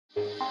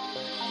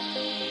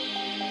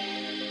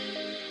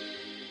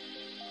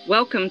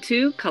Welcome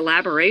to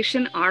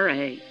Collaboration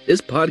RA. This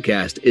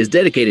podcast is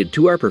dedicated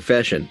to our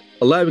profession,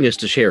 allowing us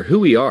to share who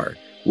we are,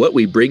 what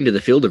we bring to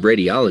the field of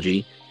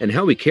radiology, and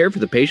how we care for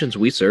the patients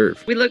we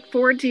serve. We look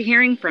forward to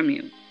hearing from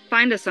you.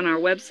 Find us on our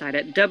website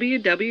at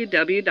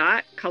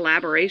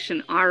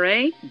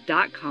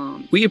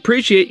www.collaborationra.com. We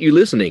appreciate you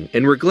listening,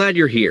 and we're glad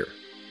you're here.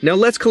 Now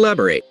let's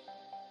collaborate.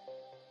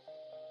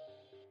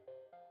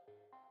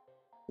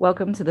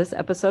 Welcome to this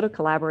episode of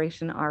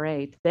Collaboration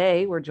RA.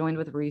 Today, we're joined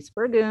with Reese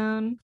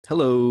Burgoon.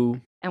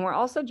 Hello. And we're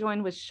also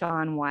joined with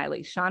Sean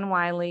Wiley. Sean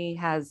Wiley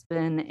has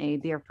been a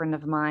dear friend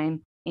of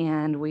mine,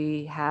 and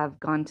we have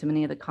gone to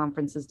many of the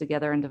conferences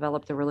together and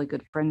developed a really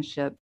good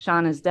friendship.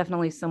 Sean is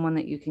definitely someone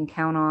that you can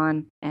count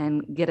on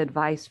and get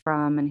advice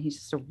from, and he's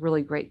just a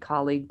really great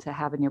colleague to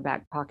have in your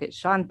back pocket.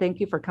 Sean, thank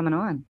you for coming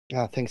on.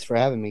 Thanks for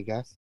having me,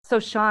 guys. So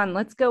Sean,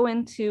 let's go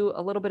into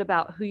a little bit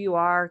about who you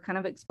are, kind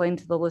of explain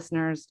to the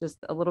listeners just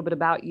a little bit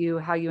about you,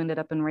 how you ended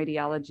up in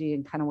radiology,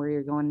 and kind of where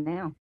you're going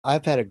now.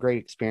 I've had a great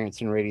experience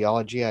in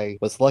radiology. I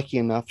was lucky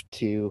enough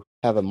to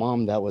have a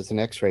mom that was an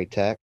x-ray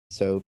tech.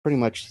 So pretty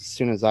much as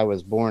soon as I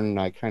was born,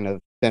 I kind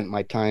of spent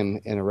my time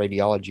in a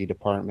radiology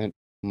department.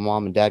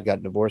 Mom and dad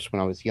got divorced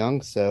when I was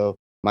young, so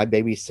my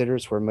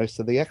babysitters were most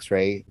of the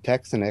x-ray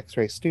techs and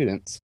x-ray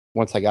students.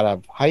 Once I got out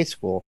of high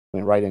school,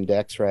 went right into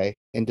x-ray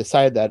and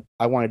decided that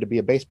I wanted to be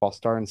a baseball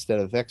star instead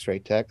of x-ray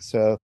tech.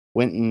 So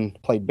went and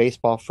played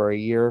baseball for a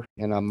year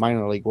in a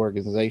minor league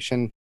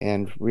organization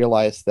and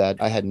realized that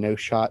I had no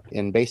shot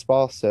in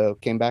baseball. So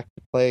came back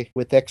to play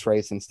with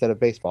x-rays instead of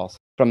baseballs.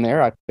 From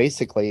there, I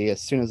basically,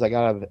 as soon as I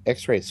got out of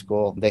x-ray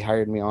school, they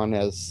hired me on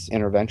as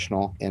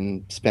interventional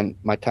and spent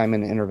my time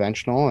in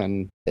interventional.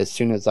 And as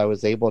soon as I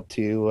was able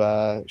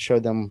to show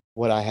them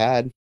what I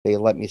had, they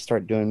let me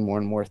start doing more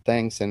and more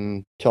things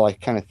until I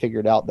kind of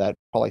figured out that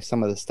probably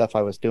some of the stuff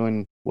I was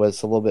doing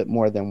was a little bit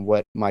more than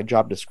what my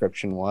job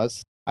description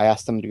was. I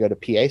asked them to go to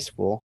PA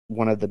school.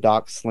 One of the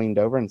docs leaned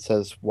over and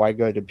says, why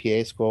go to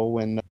PA school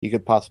when you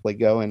could possibly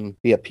go and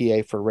be a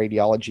PA for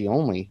radiology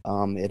only?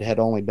 It had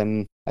only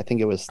been, I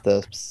think it was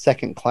the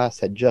second class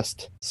had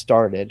just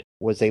started,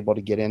 was able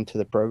to get into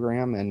the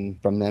program.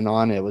 And from then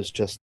on, it was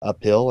just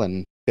uphill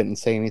and couldn't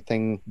say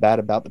anything bad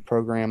about the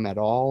program at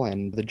all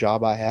and the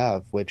job I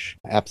have, which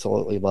I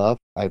absolutely love.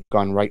 I've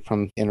gone right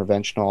from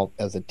interventional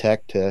as a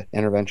tech to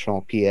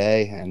interventional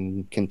PA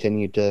and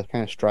continue to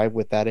kind of strive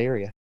with that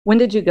area. When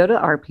did you go to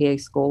RPA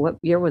school? What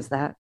year was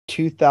that?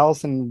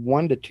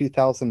 2001 to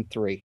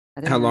 2003.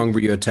 How long were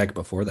you a tech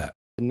before that?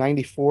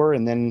 94,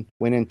 and then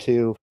went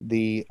into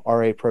the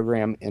RA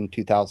program in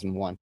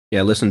 2001.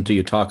 Yeah, listening to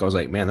you talk, I was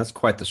like, man, that's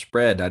quite the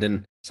spread.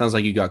 Sounds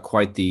like you got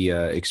quite the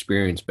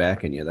experience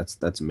back in you.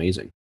 That's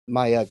amazing.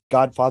 My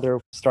godfather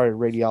started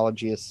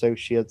Radiology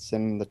Associates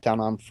in the town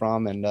I'm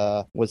from, and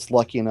was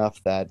lucky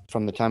enough that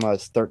from the time I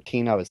was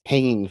 13, I was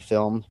hanging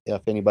film,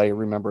 if anybody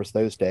remembers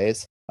those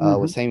days.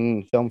 Was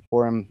hanging film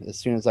for him as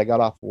soon as I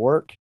got off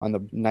work on the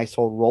nice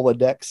old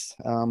Rolodex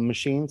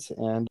machines,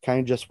 and kind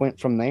of just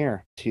went from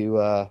there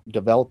to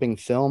developing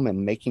film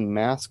and making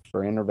masks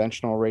for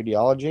interventional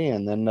radiology,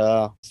 and then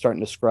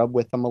starting to scrub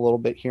with them a little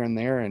bit here and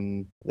there,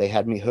 and they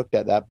had me hooked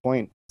at that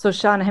point. So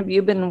Sean, have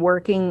you been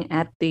working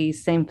at the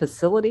same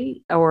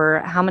facility,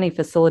 or how many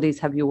facilities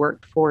have you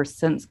worked for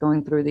since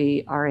going through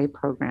the RA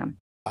program?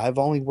 I've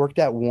only worked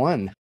at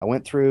one. I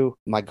went through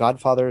my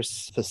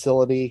godfather's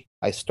facility.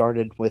 I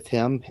started with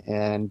him,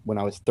 and when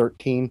I was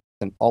 13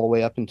 and all the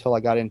way up until I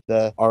got into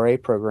the RA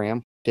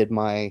program, did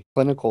my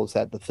clinicals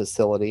at the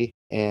facility,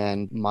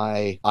 and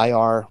my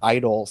IR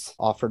idols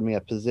offered me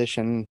a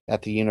position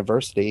at the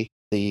university.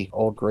 The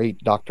old great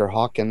Dr.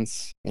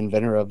 Hawkins,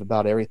 inventor of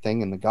about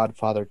everything and the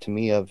godfather to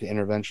me of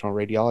interventional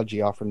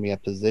radiology, offered me a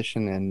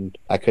position, and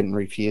I couldn't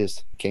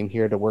refuse. Came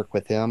here to work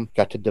with him,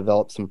 got to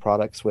develop some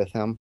products with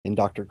him, and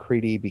Dr.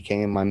 Creedy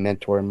became my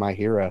mentor and my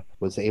hero.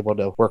 Was able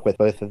to work with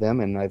both of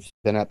them, and I've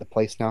been at the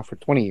place now for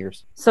 20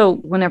 years. So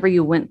whenever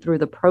you went through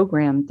the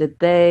program, did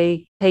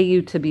they pay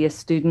you to be a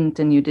student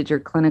and you did your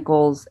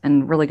clinicals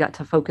and really got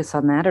to focus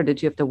on that, or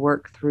did you have to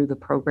work through the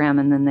program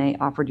and then they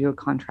offered you a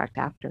contract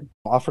after?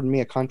 Offered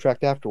me a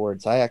contract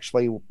afterwards. I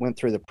actually went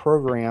through the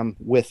program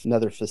with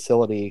another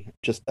facility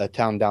just a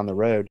town down the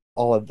road.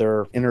 All of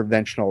their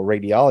interventional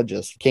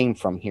radiologists came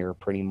from here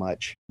pretty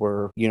much,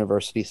 were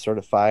university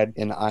certified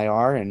in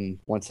IR, and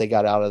once they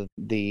got out of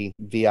the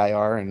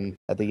VIR and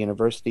at the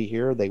university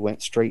here, they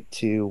went straight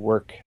to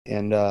work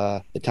in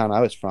the town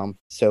I was from.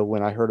 So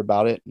when I heard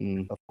about it,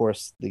 and of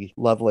course the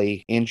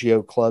lovely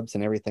angio clubs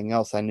and everything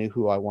else, I knew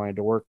who I wanted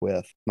to work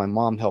with. My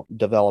mom helped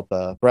develop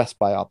a breast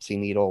biopsy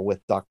needle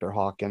with Dr.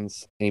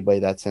 Hawkins. Anybody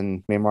that's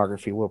in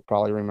mammography will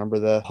probably remember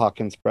the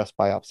Hawkins breast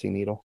biopsy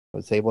needle.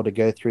 Was able to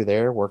go through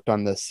there, worked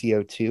on the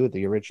CO2,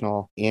 the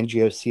original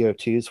angio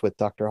CO2s with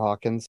Dr.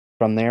 Hawkins.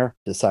 From there,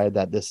 decided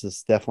that this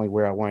is definitely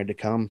where I wanted to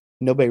come.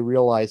 Nobody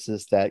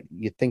realizes that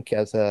you think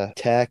as a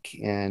tech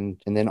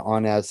and then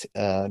on as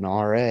an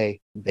RA,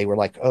 they were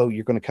like, oh,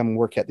 you're going to come and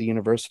work at the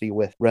university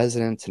with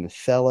residents and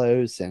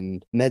fellows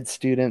and med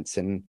students.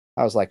 And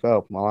I was like,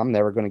 oh, well, I'm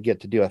never going to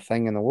get to do a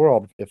thing in the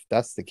world if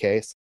that's the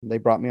case. They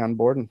brought me on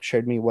board and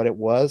showed me what it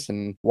was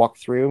and walked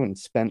through and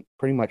spent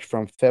pretty much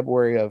from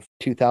February of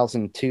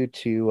 2002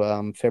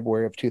 to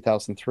February of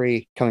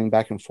 2003 coming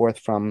back and forth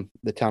from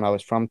the town I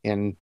was from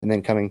and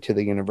then coming to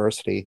the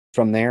university.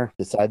 From there,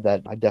 decided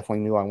that I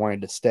definitely knew I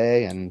wanted to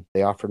stay, and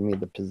they offered me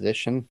the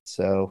position.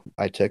 So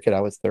I took it.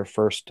 I was their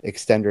first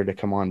extender to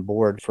come on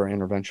board for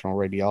interventional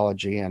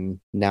radiology, and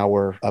now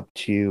we're up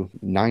to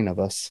 9 of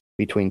us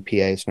between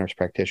PAs, nurse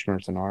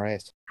practitioners, and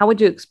RAs. How would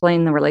you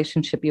explain the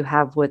relationship you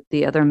have with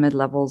the other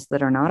mid-levels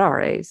that are not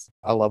RAs?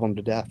 I love them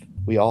to death.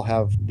 We all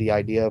have the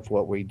idea of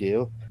what we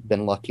do.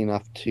 Been lucky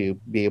enough to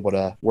be able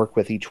to work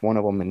with each one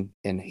of them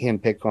and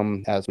handpick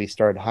them as we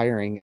started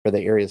hiring for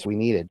the areas we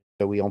needed.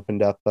 So we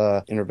opened up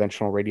an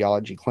interventional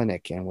radiology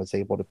clinic and was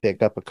able to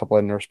pick up a couple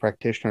of nurse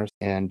practitioners,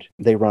 and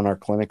they run our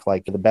clinic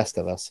like the best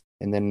of us.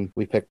 And then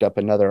we picked up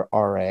another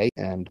RA,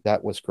 and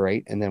that was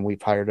great. And then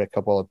we've hired a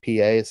couple of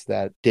PAs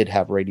that did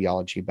have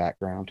radiology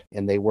background,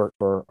 and they work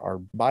for our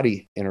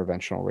body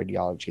interventional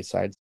radiology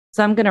side.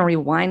 So I'm going to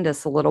rewind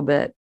us a little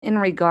bit in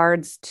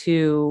regards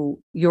to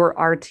your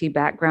RT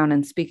background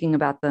and speaking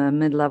about the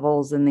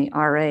mid-levels and the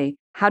RA.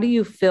 How do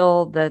you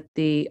feel that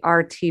the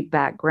RT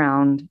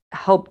background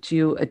helped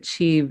you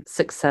achieve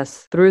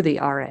success through the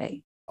RA?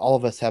 All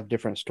of us have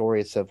different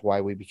stories of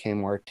why we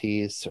became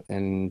RTs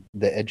and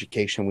the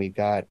education we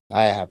got.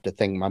 I have to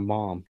thank my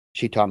mom.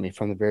 She taught me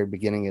from the very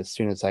beginning, as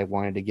soon as I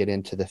wanted to get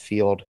into the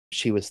field.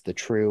 She was the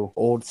true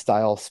old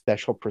style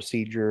special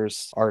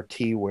procedures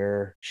RT,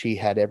 where she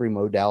had every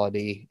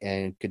modality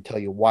and could tell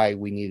you why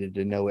we needed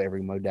to know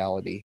every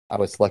modality. I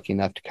was lucky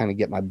enough to kind of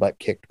get my butt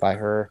kicked by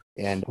her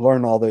and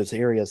learn all those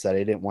areas that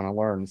I didn't want to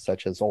learn,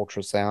 such as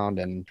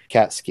ultrasound and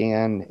CAT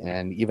scan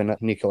and even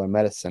nuclear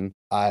medicine.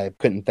 I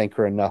couldn't thank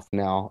her enough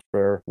now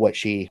for what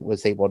she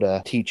was able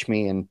to teach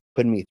me and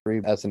put me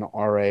through as an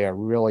RA. I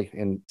really,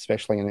 and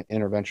especially in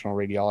interventional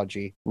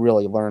radiology,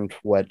 really learned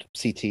what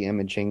CT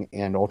imaging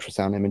and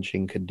ultrasound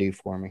imaging could do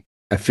for me.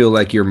 I feel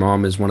like your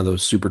mom is one of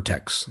those super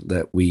techs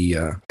that we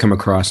come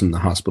across in the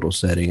hospital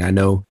setting. I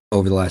know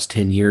over the last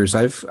 10 years,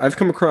 I've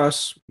come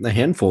across a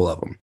handful of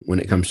them when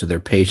it comes to their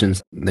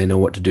patients. They know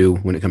what to do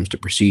when it comes to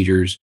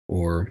procedures,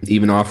 or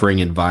even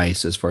offering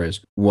advice as far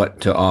as what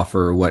to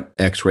offer, what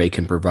X-ray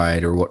can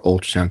provide, or what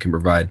ultrasound can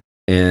provide.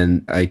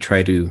 And I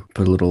try to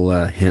put a little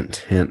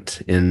hint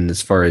in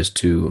as far as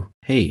to,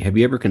 hey, have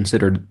you ever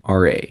considered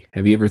RA?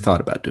 Have you ever thought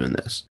about doing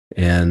this?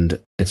 And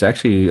it's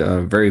actually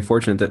very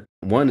fortunate that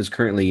one is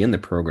currently in the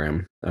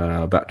program,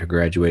 about to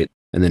graduate,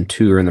 and then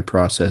 2 are in the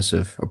process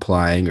of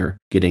applying or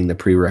getting the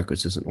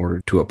prerequisites in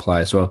order to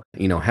apply. So,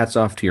 hats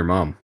off to your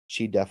mom.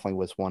 She definitely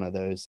was one of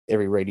those.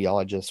 Every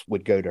radiologist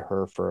would go to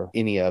her for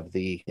any of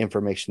the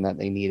information that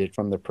they needed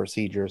from the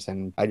procedures.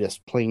 And I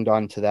just clinged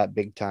on to that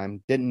big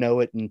time. Didn't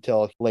know it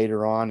until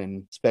later on.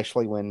 And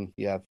especially when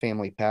you have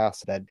family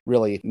pass, that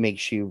really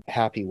makes you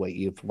happy what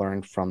you've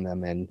learned from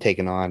them and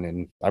taken on.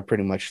 And I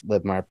pretty much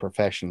live my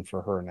profession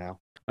for her now.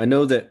 I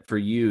know that for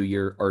you,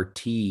 your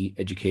RT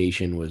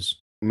education was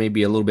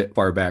maybe a little bit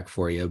far back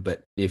for you,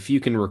 but if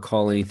you can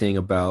recall anything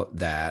about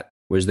that,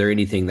 was there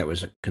anything that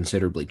was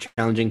considerably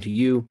challenging to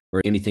you,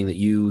 or anything that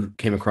you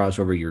came across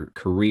over your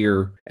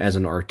career as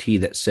an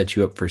RT that set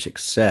you up for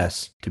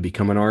success to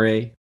become an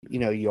RA?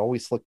 You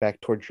always look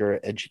back towards your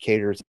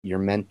educators, your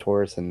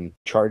mentors, and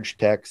charge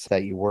techs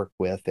that you work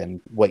with and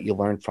what you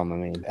learned from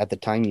them. And at the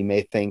time, you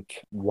may think,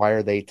 why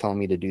are they telling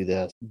me to do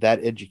this?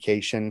 That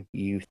education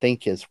you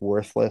think is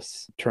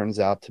worthless turns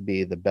out to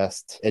be the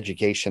best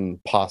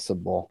education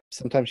possible.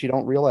 Sometimes you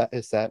don't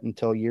realize that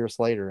until years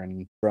later.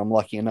 And I'm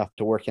lucky enough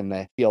to work in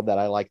the field that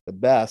I like the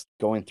best,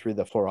 going through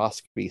the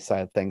fluoroscopy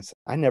side of things.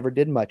 I never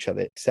did much of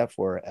it except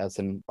for as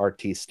an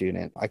RT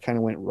student. I kind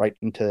of went right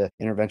into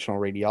interventional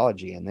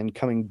radiology, and then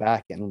coming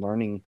back and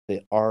learning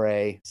the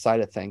RA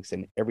side of things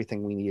and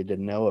everything we needed to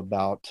know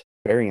about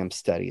barium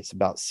studies,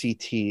 about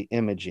CT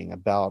imaging,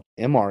 about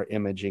MR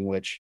imaging,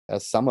 which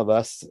as some of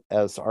us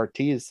as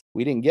RTs,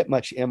 we didn't get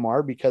much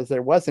MR because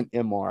there wasn't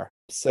MR.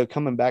 So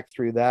coming back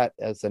through that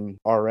as an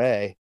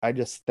RA, I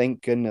just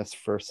thank goodness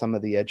for some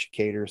of the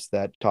educators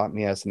that taught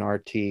me as an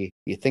RT.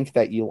 You think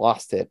that you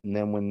lost it, and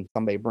then when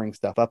somebody brings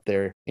stuff up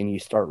there and you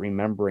start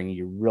remembering,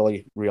 you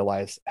really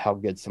realize how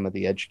good some of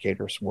the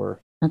educators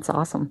were. That's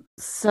awesome.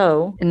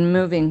 So, in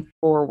moving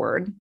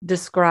forward,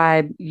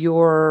 describe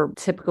your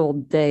typical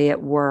day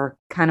at work,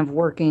 kind of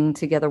working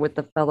together with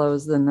the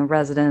fellows and the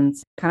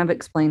residents. Kind of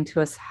explain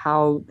to us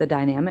how the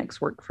dynamics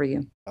work for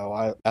you. Oh,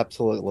 I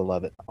absolutely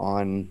love it.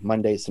 On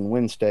Mondays and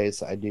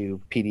Wednesdays, I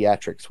do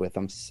pediatrics with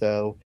them.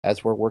 So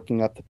as we're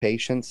working up the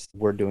patients,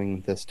 we're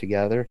doing this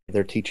together.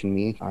 They're teaching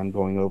me. I'm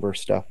going over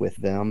stuff with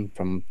them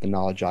from the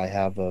knowledge I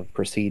have of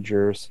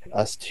procedures.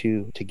 Us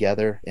two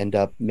together end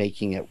up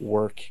making it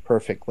work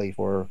perfectly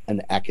for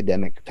an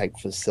academic type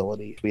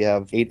facility. We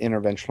have 8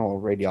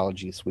 interventional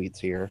radiology suites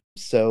here.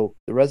 So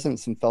the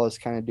residents and fellows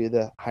kind of do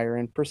the higher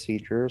end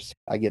procedures.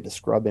 I get to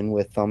scrub in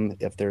with them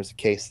if there's a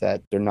case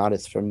that they're not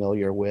as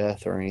familiar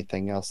with or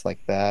anything else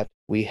like that.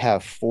 We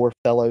have 4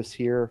 fellows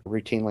here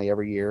routinely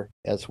every year,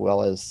 as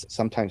well as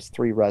sometimes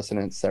 3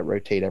 residents that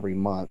rotate every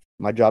month.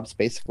 My job's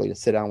basically to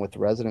sit down with the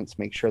residents,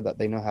 make sure that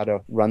they know how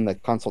to run the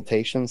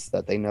consultations,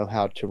 that they know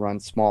how to run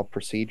small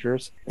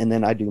procedures, and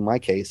then I do my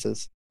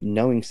cases.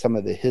 Knowing some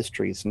of the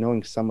histories,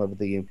 knowing some of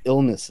the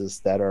illnesses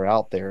that are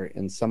out there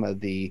and some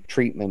of the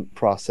treatment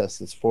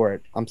processes for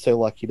it. I'm so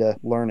lucky to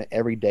learn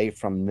every day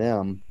from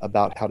them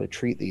about how to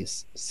treat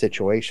these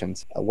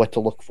situations, what to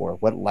look for,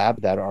 what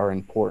lab that are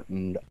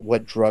important,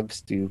 what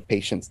drugs do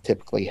patients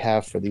typically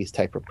have for these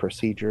type of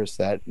procedures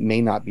that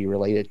may not be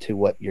related to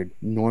what you're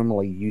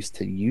normally used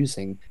to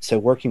using. So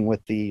working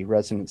with the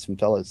residents and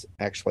fellows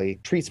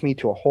actually treats me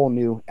to a whole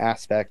new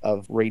aspect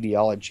of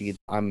radiology.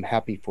 I'm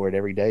happy for it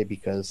every day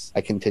because I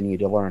continue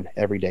to learn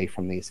every day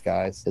from these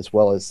guys, as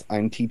well as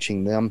I'm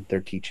teaching them,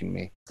 they're teaching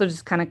me. So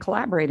just kind of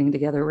collaborating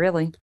together,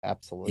 really.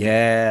 Absolutely.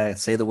 Yeah,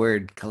 say the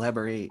word,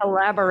 collaborate.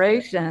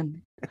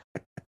 Collaboration.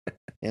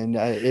 And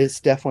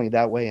it's definitely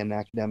that way in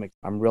academics.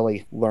 I'm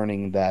really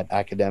learning that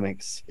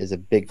academics is a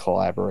big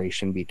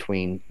collaboration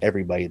between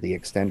everybody, the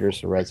extenders,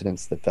 the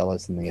residents, the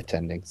fellows, and the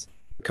attendings.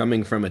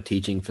 Coming from a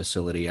teaching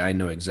facility, I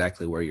know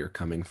exactly where you're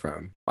coming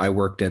from. I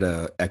worked at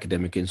an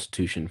academic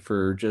institution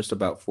for just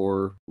about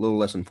a little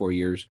less than 4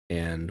 years,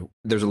 and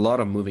there's a lot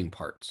of moving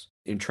parts.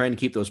 In trying to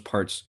keep those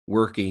parts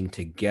working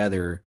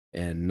together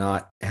and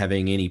not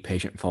having any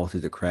patient fall through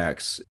the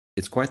cracks,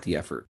 it's quite the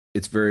effort.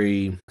 It's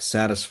very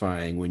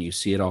satisfying when you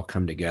see it all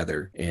come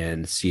together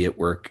and see it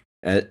work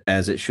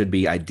as it should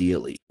be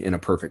ideally in a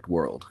perfect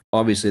world.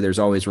 Obviously, there's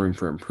always room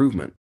for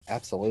improvement.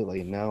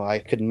 Absolutely. No, I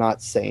could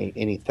not say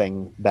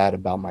anything bad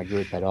about my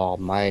group at all.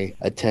 My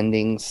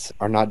attendings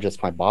are not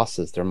just my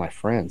bosses, they're my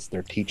friends.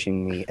 They're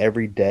teaching me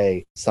every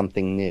day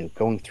something new,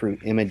 going through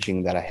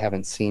imaging that I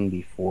haven't seen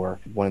before.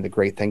 One of the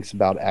great things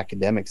about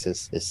academics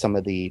is some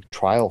of the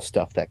trial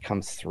stuff that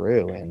comes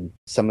through and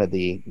some of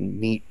the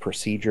neat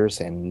procedures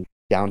and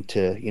down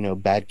to,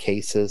 bad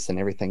cases and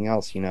everything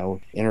else. Interventional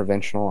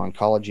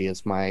oncology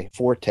is my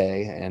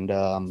forte,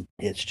 and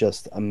it's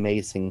just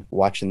amazing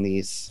watching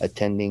these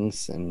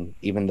attendings and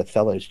even the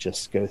fellows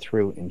just go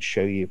through and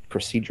show you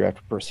procedure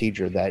after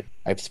procedure that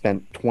I've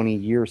spent 20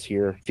 years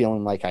here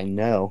feeling like I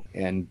know,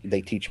 and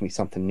they teach me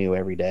something new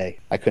every day.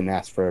 I couldn't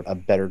ask for a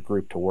better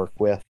group to work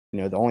with.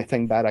 The only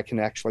thing bad I can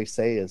actually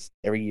say is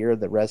every year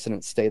the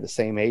residents stay the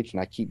same age and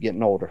I keep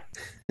getting older.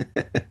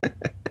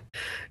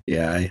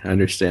 Yeah, I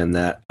understand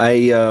that.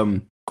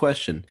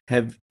 Question,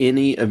 have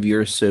any of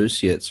your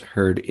associates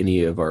heard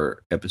any of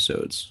our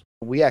episodes?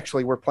 We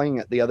actually were playing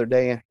it the other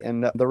day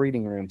in the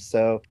reading room.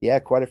 So yeah,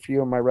 quite a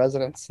few of my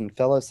residents and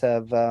fellows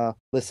have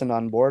listened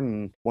on board,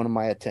 and one of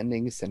my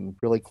attendings and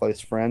really close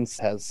friends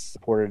has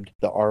supported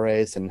the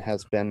RAs and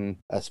has been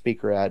a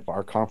speaker at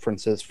our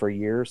conferences for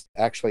years.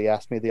 Actually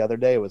asked me the other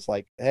day, was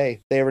like, hey,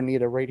 if they ever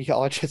need a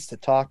radiologist to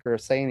talk or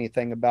say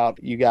anything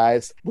about you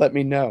guys, let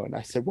me know. And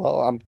I said,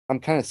 well, I'm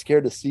kind of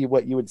scared to see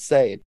what you would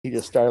say. He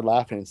just started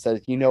laughing and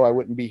said, I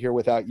wouldn't be here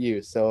without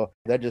you. So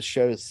that just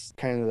shows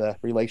kind of the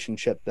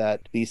relationship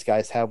that these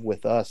guys have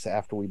with us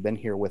after we've been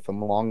here with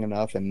them long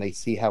enough, and they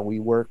see how we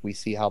work, we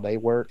see how they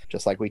work.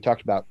 Just like we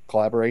talked about,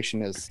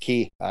 collaboration is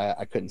key.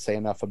 I couldn't say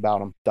enough about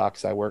them.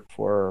 Docs I work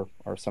for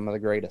are some of the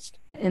greatest.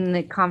 In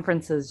the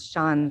conferences,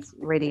 Sean's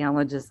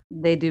radiologists,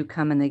 they do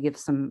come and they give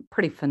some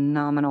pretty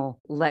phenomenal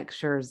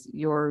lectures.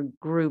 Your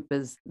group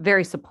is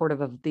very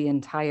supportive of the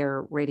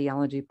entire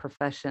radiology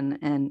profession,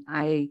 and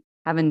I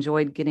have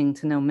enjoyed getting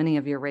to know many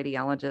of your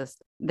radiologists.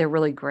 They're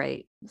really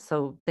great.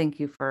 So thank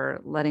you for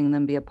letting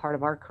them be a part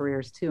of our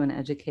careers too and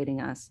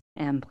educating us.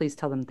 And please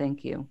tell them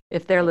thank you.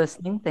 If they're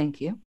listening, thank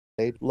you.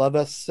 They love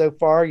us so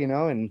far,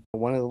 and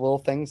one of the little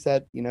things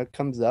that,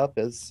 comes up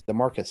is the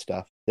market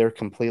stuff. They're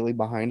completely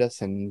behind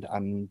us, and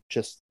I'm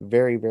just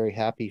very, very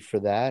happy for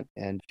that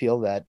and feel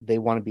that they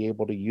want to be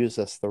able to use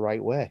us the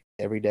right way.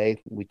 Every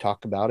day we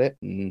talk about it,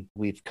 and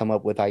we've come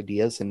up with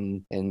ideas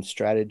and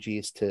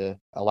strategies to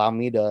allow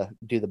me to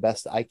do the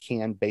best I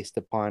can based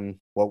upon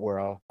what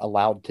we're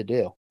allowed to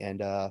do,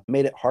 and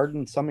made it hard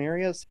in some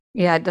areas.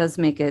 Yeah, it does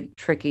make it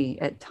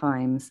tricky at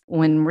times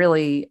when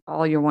really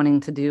all you're wanting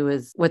to do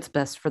is what's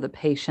best for the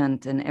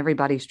patient, and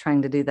everybody's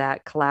trying to do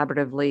that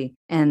collaboratively.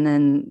 And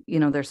then,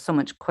 there's so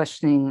much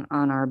questioning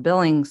on our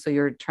billing. So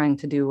you're trying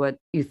to do what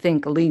you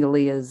think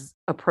legally is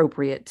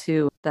appropriate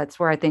too. That's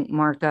where I think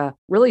MARCA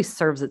really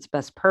serves its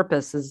best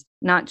purpose, is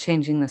not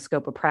changing the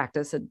scope of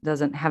practice. It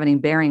doesn't have any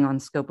bearing on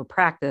scope of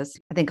practice.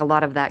 I think a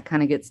lot of that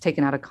kind of gets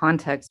taken out of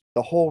context.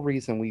 The whole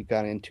reason we've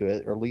got into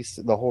it, or at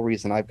least the whole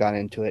reason I've got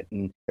into it,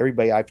 and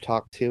everybody I've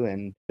talked to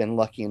and been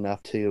lucky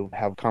enough to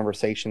have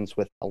conversations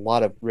with a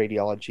lot of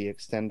radiology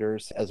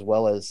extenders, as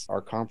well as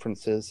our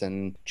conferences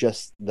and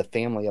just the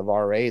family of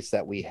RAs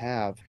that we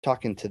have,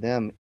 talking to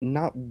them,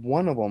 not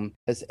one of them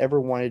has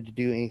ever wanted to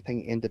do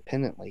anything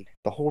independently.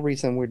 The whole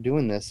reason we're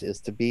doing this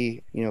is to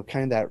be,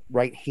 kind of that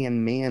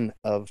right-hand man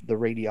of the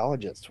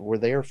radiologist. We're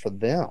there for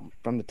them.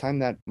 From the time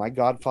that my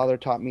godfather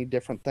taught me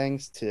different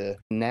things to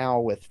now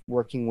with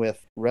working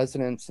with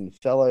residents and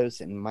fellows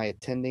and my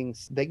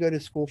attendings, they go to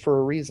school for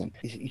a reason.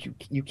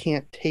 You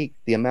can't take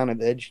the amount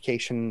of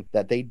education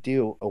that they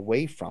do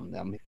away from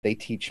them. They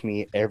teach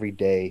me every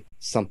day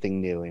something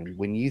new. And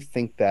when you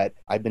think that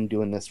I've been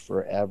doing this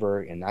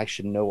forever and I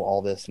should know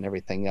all this and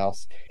everything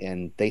else,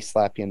 and they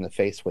slap you in the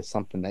face with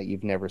something that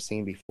you've never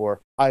seen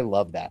before, I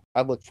love that.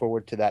 I look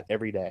forward to that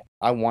every day.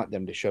 I want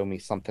them to show me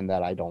something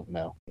that I don't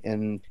know.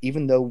 And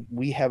even though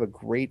we have a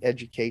great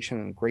education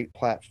and a great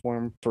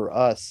platform for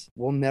us,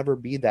 we'll never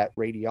be that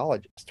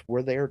radiologist.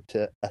 We're there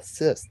to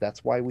assist.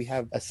 That's why we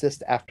have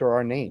assist after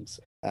our names.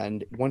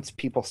 And once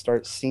people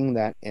start seeing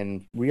that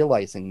and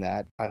realizing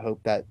that, I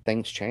hope that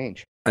things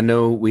change. I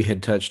know we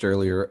had touched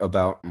earlier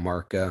about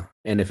MARCA,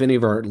 and if any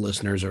of our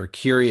listeners are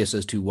curious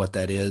as to what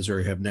that is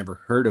or have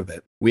never heard of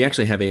it, we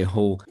actually have a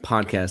whole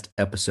podcast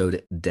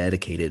episode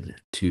dedicated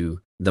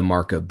to the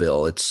MARCA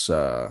bill. It's,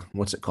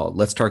 what's it called?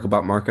 Let's Talk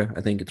About MARCA.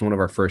 I think it's one of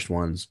our first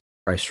ones.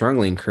 I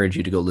strongly encourage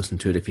you to go listen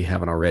to it if you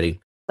haven't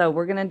already. So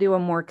we're going to do a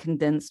more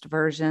condensed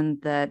version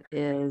that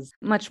is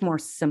much more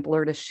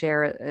simpler to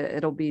share.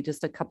 It'll be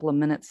just a couple of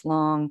minutes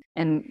long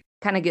and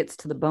kind of gets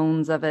to the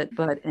bones of it,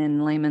 but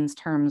in layman's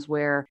terms,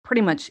 where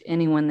pretty much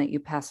anyone that you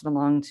pass it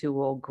along to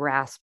will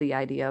grasp the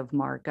idea of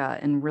MARCA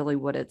and really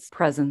what its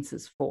presence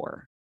is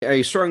for.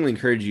 I strongly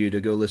encourage you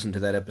to go listen to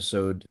that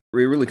episode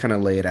where we really kind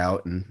of lay it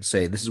out and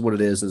say, this is what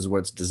it is, this is what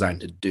it's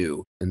designed to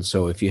do. And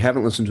so if you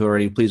haven't listened to it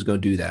already, please go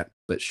do that.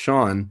 But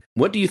Sean,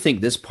 what do you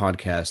think this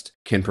podcast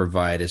can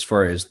provide as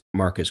far as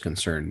MARCA is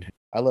concerned?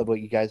 I love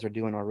what you guys are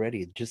doing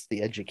already, just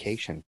the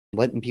education,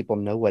 letting people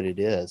know what it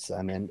is.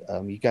 I mean,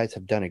 you guys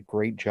have done a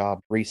great job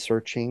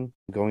researching,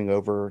 going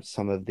over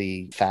some of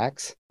the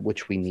facts,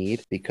 which we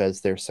need because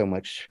there's so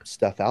much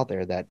stuff out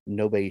there that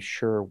nobody's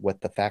sure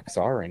what the facts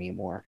are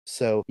anymore.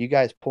 So you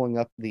guys pulling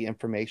up the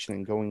information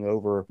and going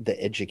over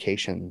the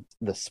education,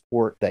 the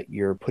support that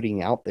you're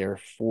putting out there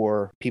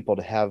for people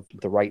to have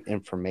the right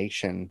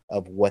information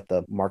of what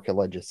the MARCA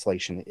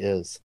legislation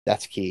is,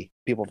 that's key.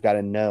 People have got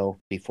to know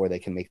before they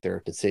can make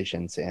their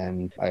decisions.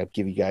 And I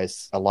give you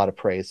guys a lot of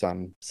praise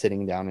on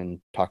sitting down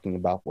and talking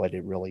about what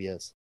it really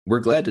is. We're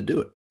glad to do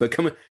it. But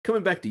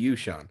coming back to you,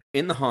 Sean,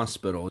 in the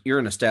hospital, you're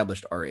an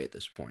established RA at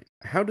this point.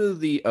 How do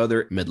the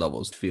other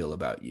mid-levels feel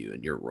about you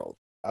and your role?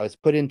 I was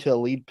put into a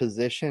lead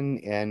position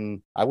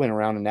and I went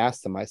around and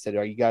asked them, I said,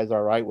 are you guys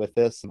all right with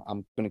this?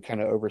 I'm going to kind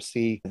of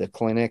oversee the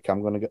clinic.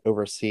 I'm going to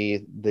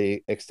oversee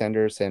the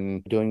extenders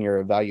and doing your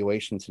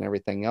evaluations and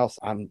everything else.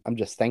 I'm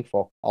just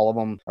thankful. All of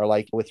them are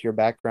like, with your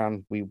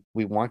background, we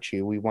want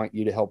you. We want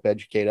you to help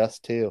educate us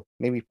too.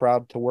 Made me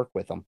proud to work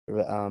with them.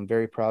 I'm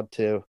very proud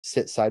to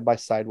sit side by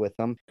side with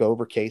them, go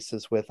over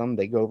cases with them.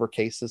 They go over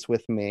cases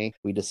with me.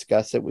 We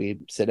discuss it. We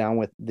sit down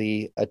with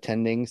the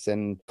attendings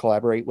and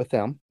collaborate with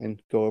them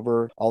and go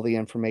over all the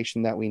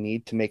information that we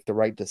need to make the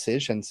right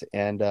decisions.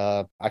 And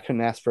I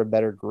couldn't ask for a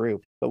better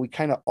group, but we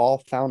kind of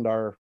all found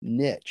our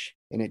niche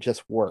and it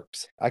just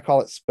works. I call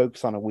it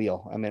spokes on a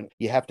wheel. I mean,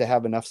 you have to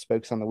have enough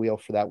spokes on the wheel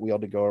for that wheel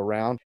to go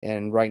around.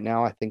 And right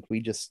now, I think we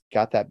just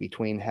got that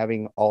between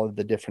having all of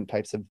the different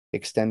types of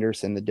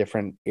extenders in the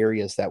different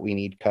areas that we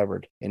need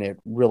covered. And it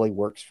really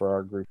works for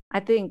our group.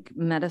 I think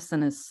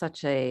medicine is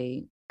such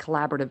a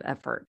collaborative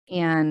effort.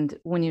 And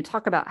when you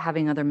talk about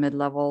having other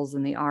mid-levels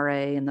and the RA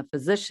and the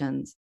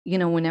physicians,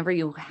 whenever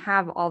you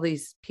have all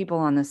these people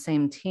on the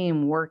same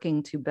team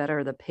working to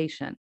better the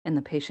patient and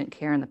the patient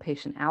care and the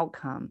patient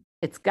outcome,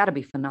 it's got to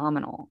be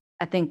phenomenal.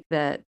 I think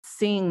that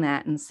seeing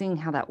that and seeing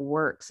how that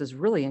works is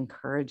really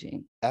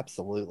encouraging.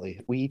 Absolutely.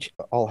 We each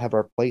all have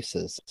our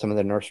places. Some of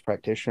the nurse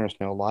practitioners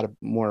know a lot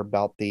more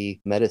about the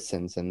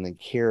medicines and the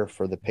care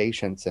for the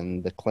patients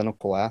and the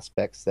clinical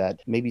aspects that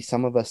maybe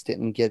some of us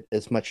didn't get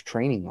as much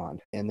training on.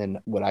 And then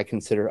what I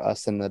consider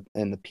us in the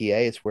PA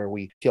is where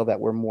we feel that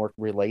we're more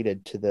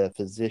related to the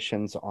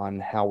physicians on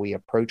how we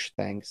approach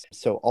things.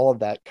 So all of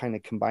that kind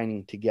of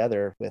combining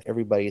together with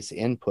everybody's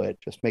input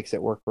just makes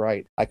it work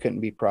right. I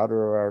couldn't be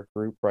prouder of our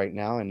group right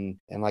now. And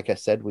like I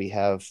said, we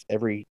have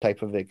every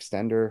type of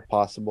extender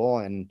possible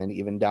and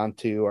even down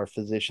to our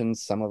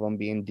physicians, some of them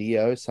being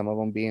DOs, some of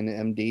them being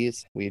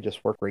MDs. We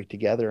just work great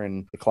together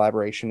and the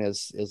collaboration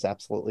is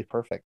absolutely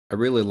perfect. I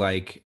really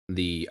like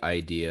the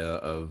idea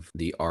of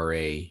the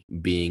RA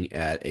being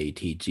at a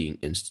teaching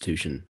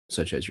institution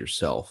such as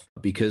yourself,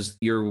 because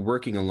you're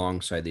working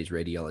alongside these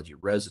radiology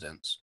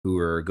residents who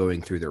are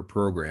going through their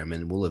program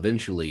and will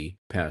eventually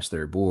pass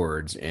their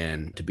boards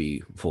and to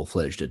be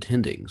full-fledged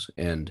attendings.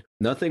 And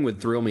nothing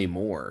would thrill me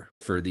more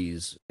for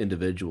these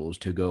individuals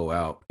to go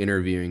out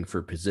interviewing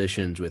for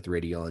positions with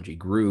radiology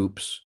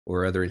groups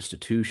or other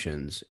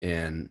institutions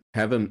and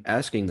have them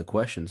asking the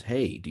questions,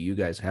 hey, do you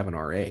guys have an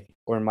RA?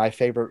 Or my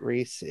favorite,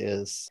 Reese,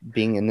 is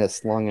being in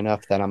this long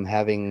enough that I'm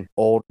having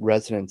old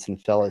residents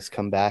and fellows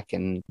come back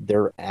and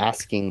they're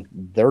asking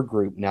their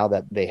group, now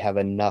that they have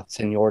enough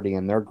seniority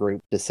in their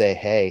group, to say,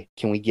 hey,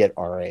 can we get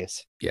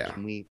RAs? Yeah.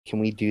 Can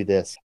we do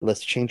this?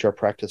 Let's change our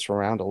practice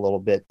around a little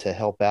bit to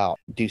help out,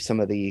 do some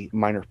of the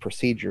minor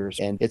procedures.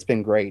 And it's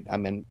been great. I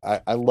mean,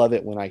 I love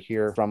it when I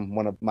hear from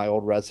one of my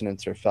old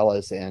residents or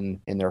fellows and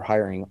they're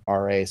hiring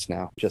RAs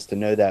now, just to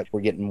know that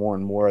we're getting more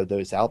and more of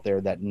those out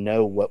there that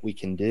know what we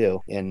can do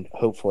and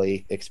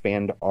hopefully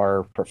expand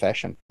our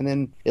profession. And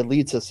then it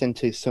leads us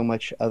into so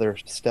much other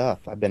stuff.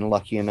 I've been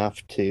lucky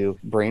enough to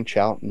branch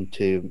out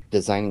into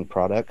designing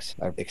products.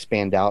 I've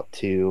expand out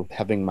to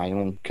having my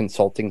own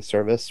consulting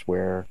service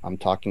where I'm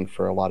talking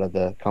for a lot of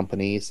the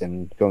companies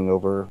and going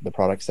over the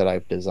products that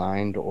I've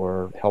designed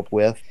or helped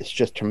with. It's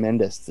just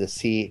tremendous to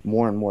see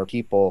more and more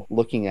people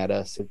looking at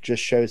us. It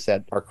just shows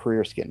that our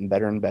career is getting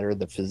better and better.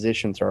 The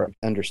physicians are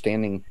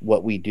understanding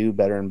what we do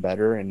better and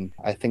better. And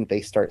I think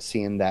they start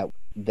seeing that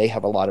they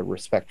have a lot of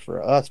respect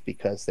for us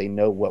because they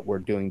know what we're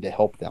doing to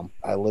help them.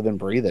 I live and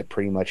breathe it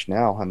pretty much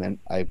now. I mean,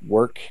 I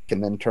work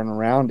and then turn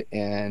around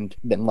and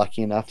been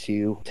lucky enough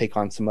to take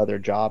on some other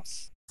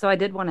jobs. So I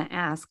did want to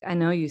ask, I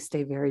know you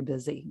stay very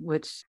busy,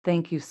 which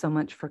thank you so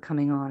much for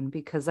coming on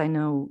because I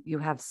know you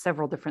have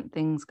several different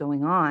things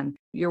going on.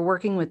 You're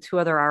working with two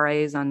other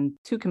RAs on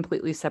two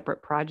completely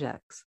separate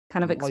projects.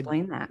 Kind of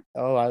explain that.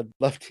 Oh, I'd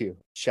love to.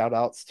 Shout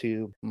outs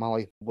to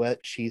Molly, what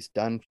she's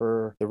done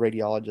for the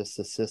radiologist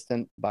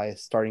assistant by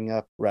starting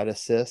up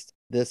RadAssist.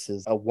 This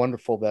is a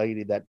wonderful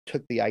lady that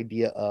took the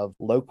idea of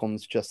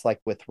locums, just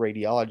like with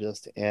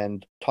radiologists,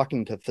 and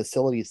talking to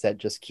facilities that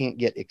just can't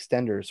get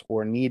extenders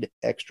or need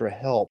extra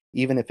help,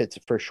 even if it's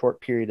for a short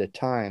period of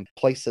time,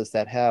 places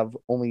that have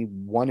only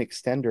one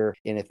extender.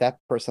 And if that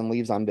person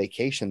leaves on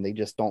vacation, they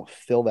just don't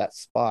fill that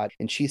spot.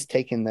 And she's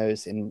taken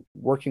those and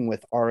working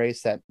with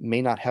RAs that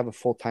may not have a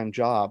full-time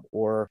job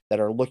or that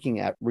are looking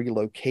at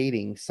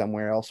relocating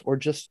somewhere else or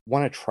just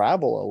want to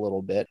travel a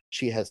little bit.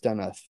 She has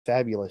done a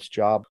fabulous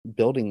job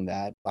building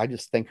that. I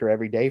just thank her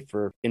every day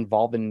for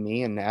involving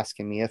me and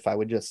asking me if I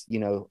would just,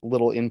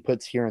 little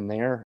inputs here and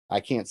there. I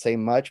can't say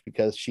much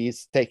because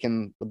she's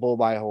taken the bull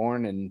by a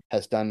horn and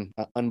has done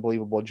an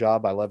unbelievable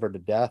job. I love her to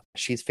death.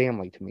 She's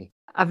family to me.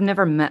 I've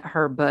never met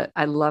her, but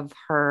I love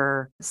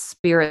her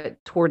spirit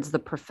towards the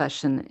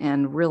profession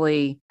and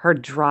really her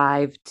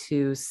drive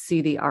to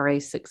see the RA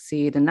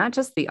succeed, and not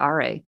just the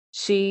RA.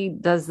 She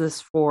does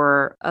this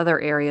for other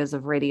areas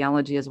of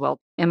radiology as well.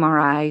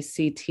 MRI,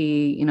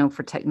 CT,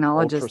 for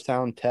technologists.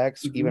 Ultrasound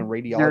techs, even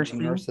radiology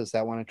nurses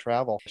that want to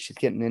travel. She's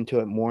getting into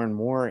it more and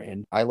more,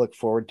 and I look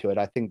forward to it.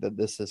 I think that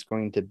this is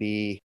going to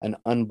be an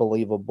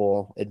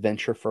unbelievable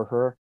adventure for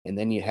her. And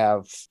then you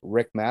have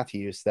Rick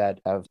Matthews that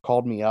have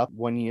called me up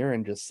one year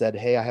and just said,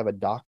 hey, I have a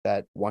doc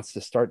that wants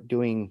to start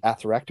doing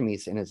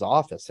atherectomies in his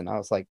office. And I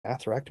was like,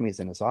 atherectomies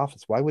in his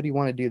office? Why would he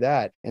want to do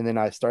that? And then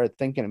I started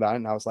thinking about it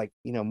and I was like,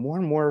 more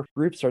and more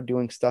groups are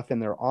doing stuff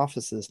in their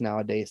offices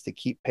nowadays to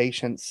keep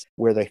patients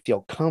where they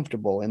feel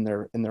comfortable in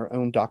their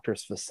own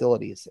doctor's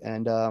facilities.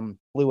 And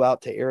flew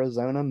out to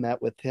Arizona,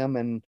 met with him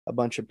and a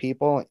bunch of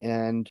people,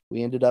 and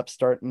we ended up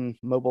starting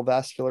Mobile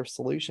Vascular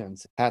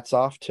Solutions. Hats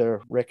off to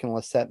Rick and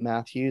Lisette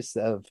Matthews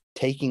of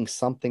taking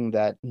something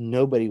that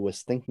nobody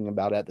was thinking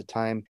about at the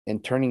time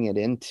and turning it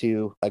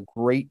into a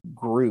great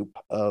group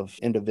of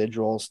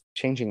individuals,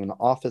 changing an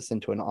office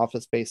into an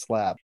office-based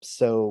lab.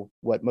 So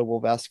what Mobile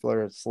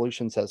Vascular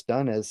Solutions has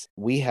done is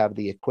we have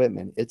the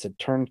equipment. It's a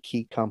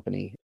turnkey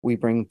company. We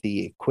bring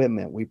the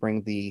equipment, we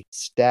bring the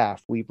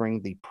staff, we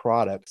bring the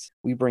products,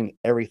 we bring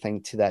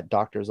everything to that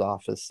doctor's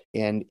office.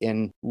 And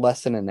in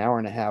less than an hour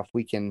and a half,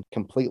 we can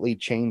completely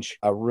change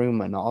a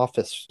room, an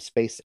office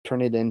space,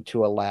 turn it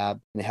into a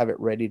lab and have it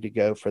ready to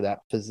go for that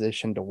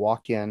physician to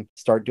walk in,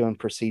 start doing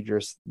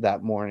procedures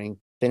that morning,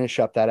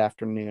 finish up that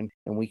afternoon,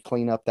 and we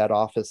clean up that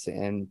office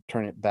and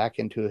turn it back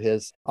into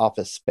his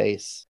office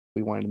space.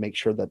 We wanted to make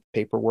sure that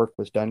paperwork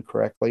was done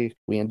correctly.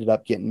 We ended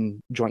up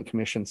getting Joint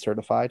Commission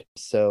certified.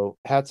 So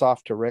hats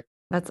off to Rick.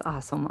 That's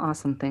awesome.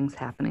 Awesome things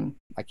happening.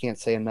 I can't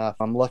say enough.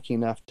 I'm lucky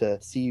enough to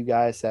see you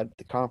guys at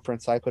the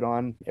conference I put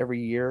on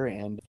every year,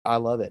 and I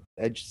love it.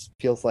 It just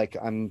feels like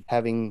I'm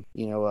having,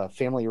 a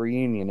family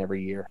reunion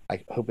every year.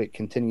 I hope it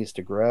continues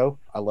to grow.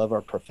 I love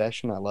our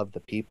profession. I love the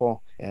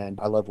people, and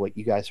I love what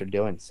you guys are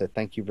doing. So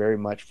thank you very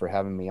much for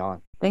having me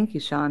on. Thank you,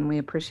 Sean. We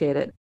appreciate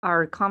it.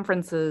 Our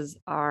conferences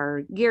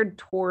are geared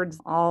towards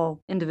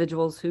all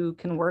individuals who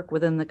can work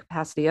within the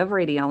capacity of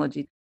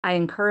radiology. I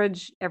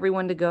encourage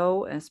everyone to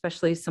go,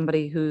 especially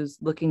somebody who's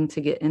looking to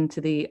get into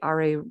the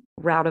RA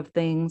route of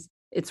things.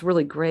 It's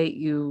really great.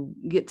 You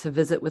get to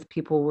visit with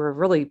people. We're a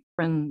really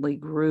friendly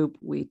group.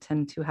 We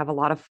tend to have a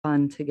lot of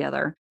fun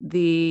together.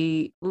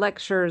 The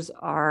lectures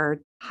are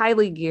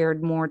highly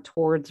geared more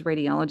towards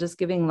radiologists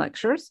giving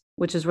lectures.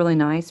 which is really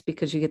nice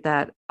because you get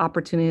that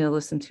opportunity to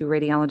listen to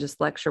radiologist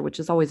lecture, which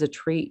is always a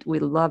treat. We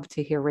love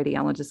to hear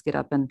radiologists get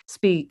up and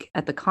speak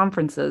at the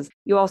conferences.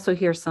 You also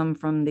hear some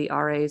from the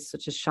RAs,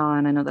 such as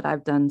Sean. I know that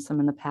I've done some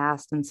in the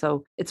past. And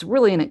so it's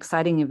really an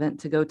exciting event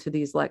to go to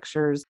these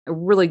lectures, a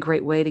really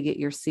great way to get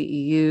your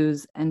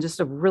CEUs, and just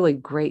a really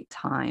great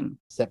time.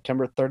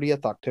 September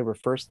 30th, October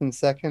 1st and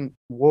 2nd,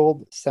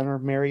 World Center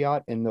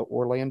Marriott in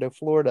Orlando,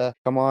 Florida.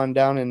 Come on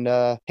down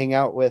and hang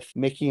out with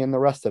Mickey and the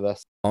rest of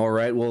us. All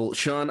right. Well,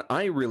 Sean,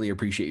 I really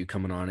appreciate you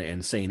coming on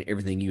and saying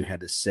everything you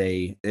had to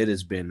say. It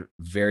has been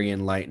very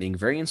enlightening,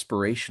 very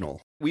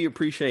inspirational. We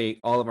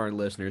appreciate all of our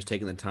listeners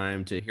taking the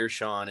time to hear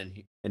Sean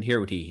and hear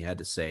what he had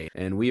to say.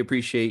 And we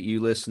appreciate you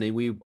listening.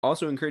 We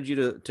also encourage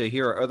you to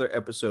hear our other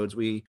episodes.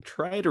 We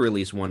try to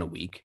release one a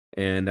week,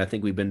 and I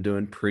think we've been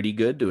doing pretty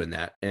good doing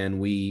that. And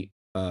we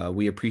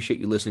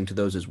appreciate you listening to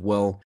those as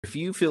well. If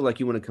you feel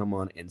like you want to come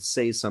on and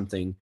say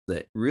something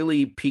that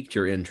really piqued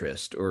your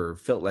interest or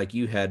felt like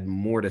you had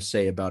more to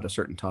say about a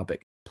certain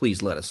topic,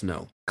 please let us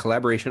know.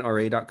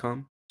 Collaborationra.com.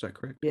 Is that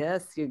correct?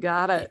 Yes, you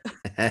got it.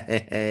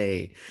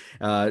 Hey,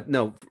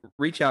 no,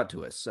 reach out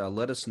to us.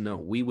 Let us know.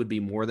 We would be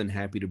more than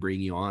happy to bring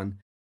you on.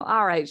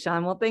 All right,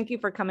 Sean. Well, thank you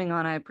for coming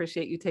on. I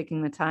appreciate you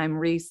taking the time.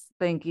 Reese,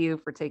 thank you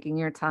for taking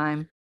your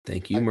time.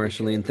 Thank you,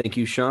 Marceline. Thank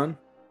you, Sean.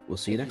 We'll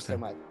see you next time. So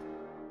much.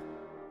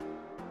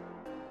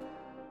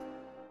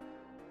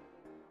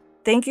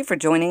 Thank you for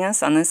joining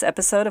us on this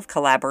episode of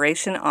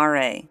Collaboration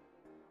RA.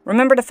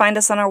 Remember to find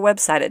us on our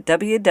website at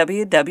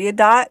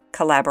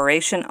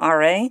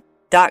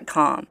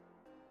www.collaborationra.com.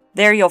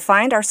 There you'll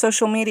find our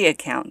social media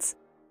accounts.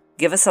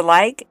 Give us a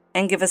like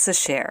and give us a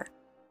share.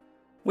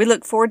 We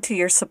look forward to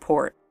your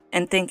support,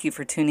 and thank you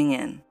for tuning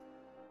in.